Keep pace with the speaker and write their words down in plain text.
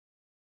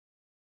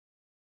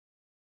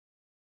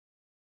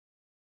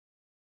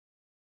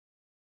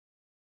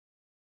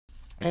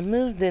I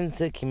moved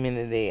into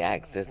community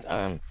access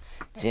on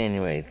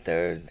January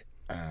 3rd,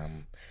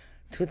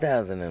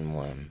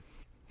 2001.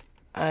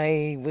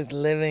 I was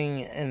living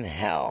in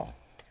hell.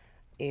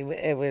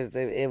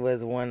 It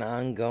was one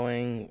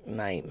ongoing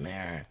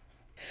nightmare.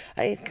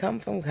 I had come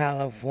from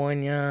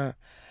California.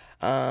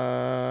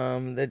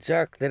 The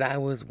jerk that I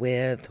was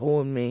with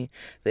told me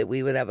that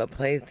we would have a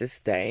place to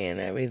stay and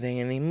everything,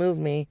 and he moved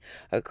me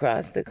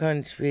across the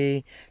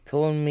country,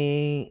 told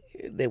me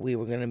that we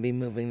were going to be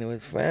moving to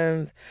his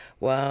friends.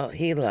 Well,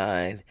 he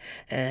lied,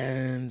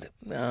 and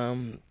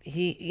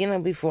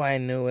before I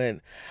knew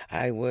it,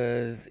 I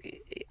was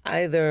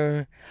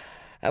either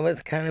I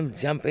was kind of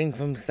jumping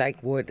from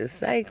psych ward to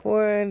psych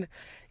ward,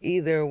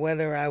 either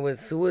whether I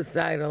was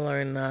suicidal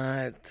or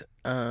not.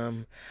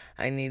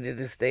 I needed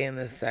to stay in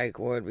the psych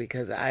ward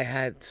because I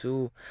had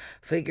to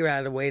figure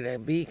out a way to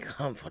be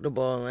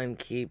comfortable and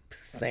keep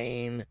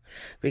sane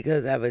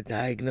because I have a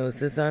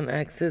diagnosis on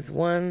Axis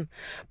 1,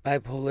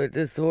 bipolar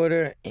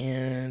disorder,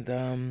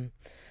 and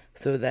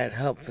so that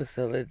helped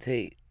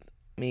facilitate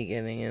me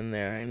getting in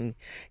there and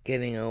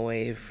getting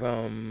away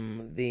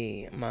from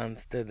the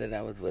monster that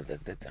I was with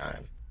at the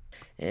time.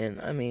 And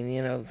I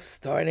mean,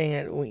 starting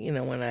at,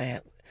 when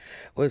I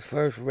was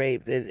first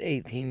raped at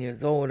 18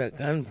 years old at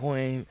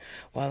gunpoint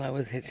while I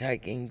was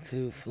hitchhiking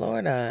to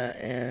Florida.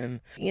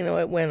 And,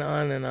 it went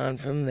on and on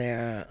from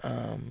there.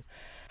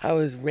 I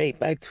was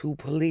raped by 2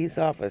 police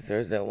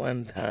officers at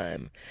one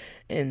time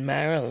in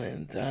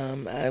Maryland.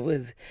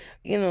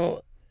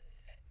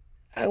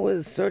 I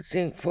was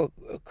searching for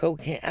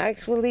cocaine.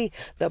 Actually,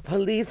 the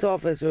police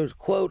officers,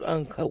 quote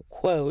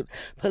unquote,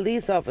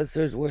 police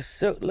officers were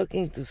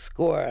looking to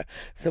score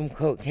some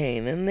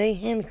cocaine, and they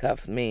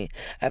handcuffed me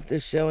after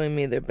showing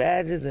me their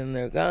badges and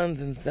their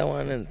guns and so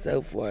on and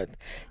so forth.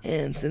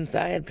 And since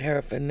I had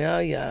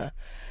paraphernalia,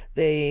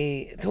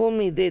 they told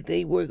me that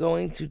they were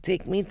going to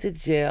take me to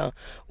jail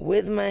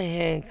with my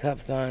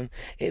handcuffs on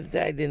if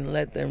I didn't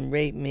let them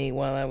rape me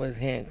while I was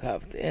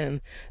handcuffed.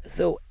 And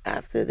so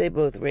after they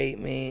both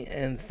raped me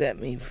and set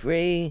me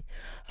free,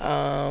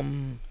 at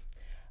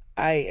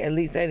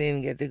least I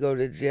didn't get to go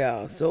to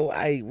jail. So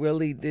I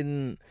really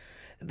didn't.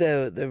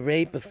 The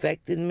rape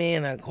affected me,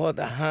 and I called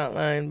the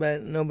hotline,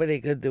 but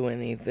nobody could do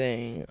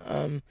anything.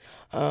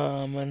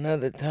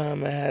 Another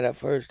time I had a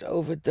first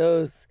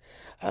overdose.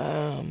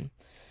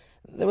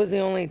 That was the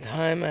only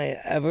time I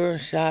ever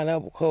shot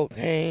up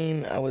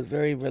cocaine. I was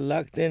very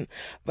reluctant,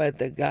 but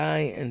the guy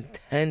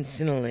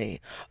intentionally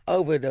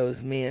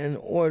overdosed me in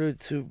order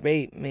to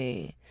rape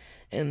me.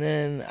 And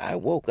then I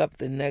woke up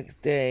the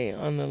next day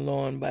on the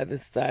lawn by the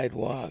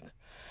sidewalk,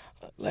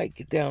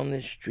 like down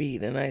the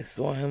street, and I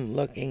saw him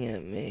looking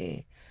at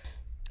me.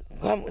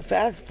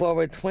 Fast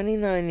forward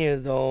 29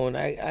 years old,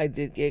 I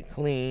did get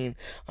clean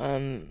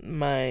on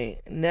my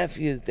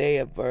nephew's day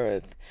of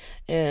birth,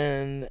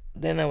 and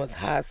then I was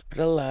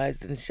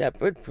hospitalized in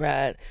Shepherd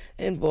Pratt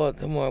in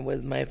Baltimore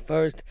with my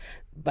first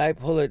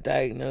bipolar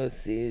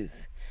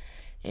diagnosis.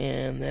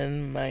 And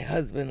then my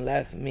husband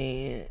left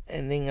me,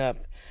 ending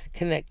up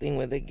connecting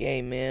with a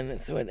gay man,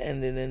 so it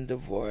ended in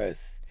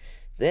divorce.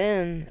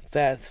 Then,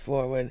 fast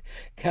forward,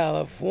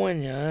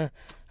 California,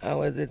 I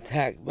was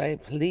attacked by a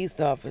police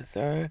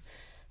officer.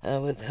 I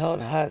was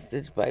held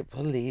hostage by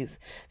police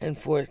and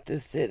forced to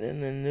sit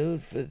in the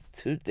nude for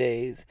 2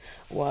 days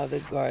while the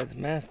guards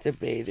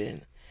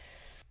masturbated.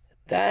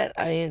 That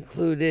I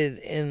included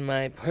in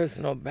my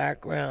personal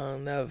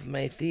background of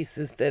my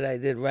thesis that I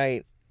did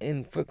write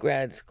for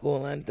grad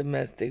school on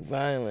domestic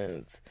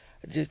violence.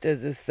 Just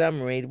as a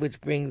summary,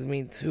 which brings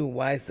me to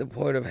why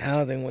supportive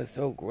housing was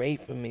so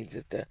great for me,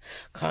 just to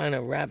kind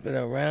of wrap it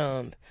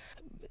around.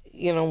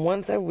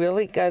 Once I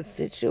really got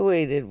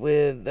situated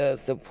with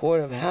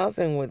supportive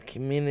housing with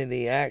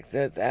community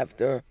access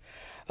after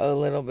a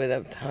little bit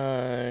of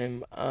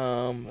time,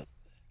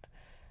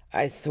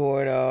 I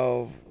sort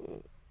of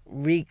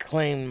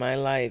reclaimed my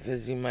life,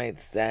 as you might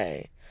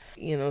say.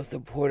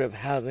 Supportive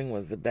housing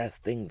was the best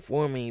thing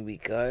for me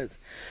because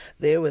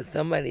there was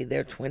somebody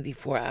there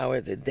 24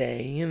 hours a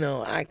day.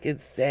 I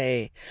could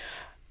say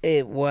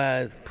it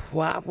was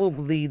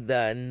probably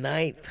the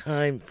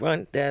nighttime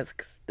front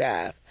desk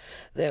staff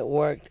that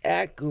worked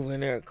at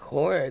Gouverneur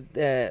Court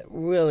that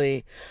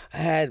really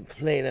had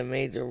played a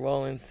major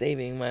role in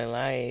saving my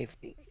life.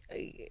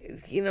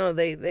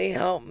 They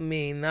helped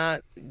me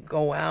not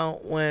go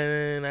out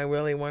when I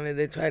really wanted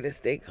to try to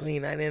stay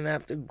clean. I didn't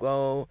have to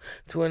go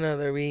to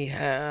another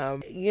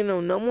rehab.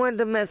 No more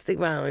domestic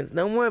violence,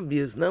 no more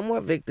abuse, no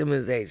more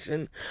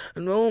victimization,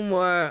 no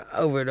more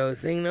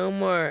overdosing, no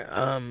more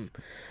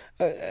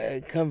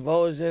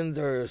convulsions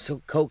or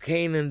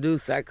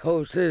cocaine-induced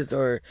psychosis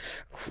or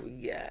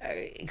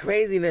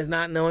craziness,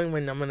 not knowing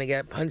when I'm going to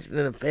get punched in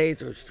the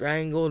face or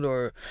strangled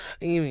or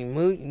even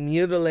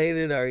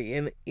mutilated or,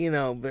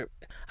 but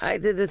I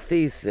did a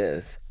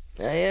thesis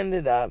I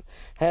ended up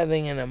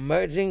having an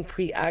emerging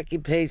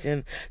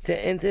preoccupation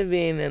to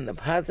intervene in a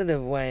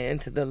positive way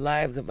into the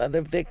lives of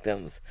other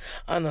victims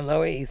on the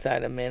Lower East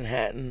Side of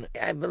Manhattan.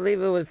 I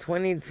believe it was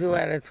 22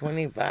 out of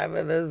 25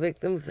 of those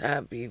victims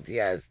have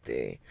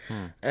PTSD.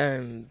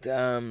 And,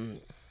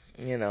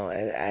 you know,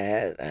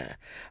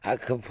 I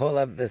could pull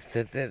up the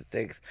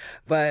statistics,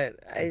 but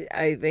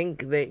I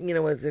think that, you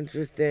know, what's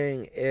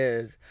interesting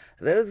is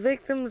those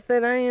victims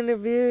that I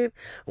interviewed,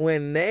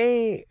 when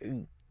they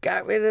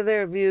got rid of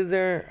their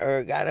abuser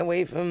or got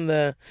away from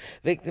the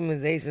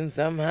victimization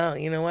somehow,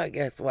 you know what?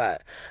 Guess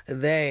what?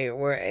 They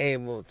were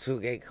able to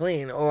get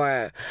clean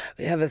or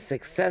have a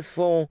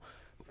successful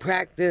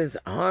practice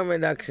harm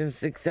reduction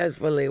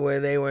successfully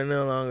where they were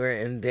no longer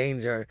in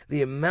danger.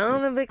 The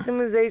amount of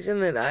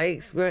victimization that I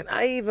experienced,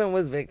 I even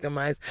was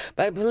victimized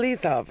by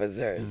police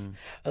officers.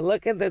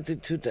 Look at the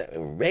two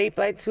raped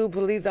by 2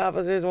 police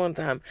officers one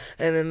time,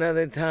 and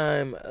another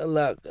time,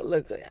 look,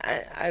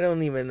 I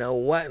don't even know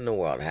what in the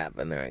world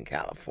happened there in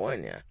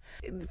California.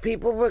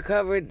 People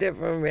recover at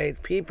different rates.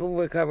 People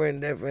recover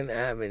in different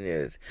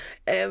avenues.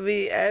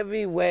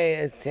 Every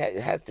way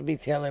has to be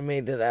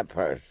tailor-made to that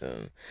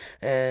person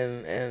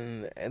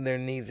and their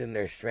needs and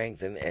their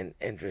strengths and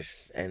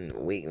interests and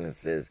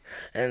weaknesses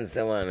and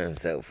so on and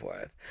so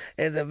forth.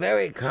 It's a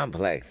very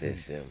complex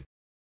issue.